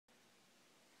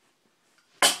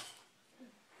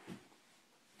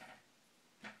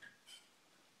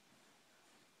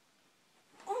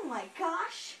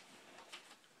gosh.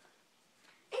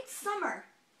 It's summer.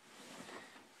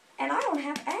 And I don't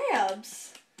have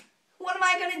abs. What am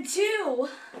I going to do?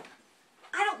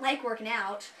 I don't like working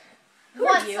out. Who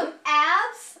Want are you? some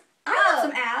abs? I want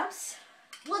some abs.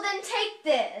 Well, then take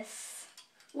this.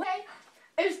 What?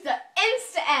 It's the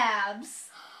Instabs.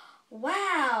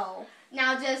 Wow.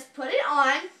 Now just put it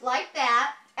on like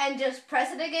that and just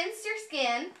press it against your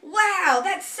skin. Wow,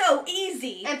 that's so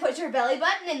easy. And put your belly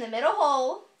button in the middle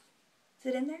hole. Is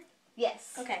it in there?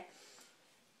 Yes. Okay.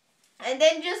 And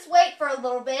then just wait for a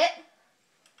little bit.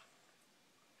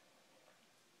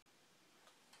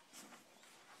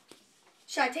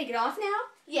 Should I take it off now?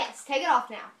 Yes, take it off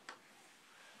now.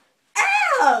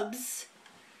 Abs!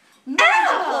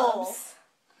 Magical! Abs!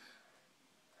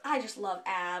 I just love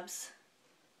abs.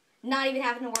 Not even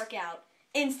having to work out.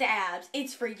 Instabs,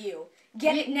 it's for you.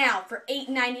 Get it now for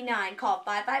 $8.99. Call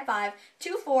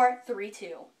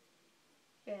 555-2432.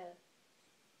 Yeah.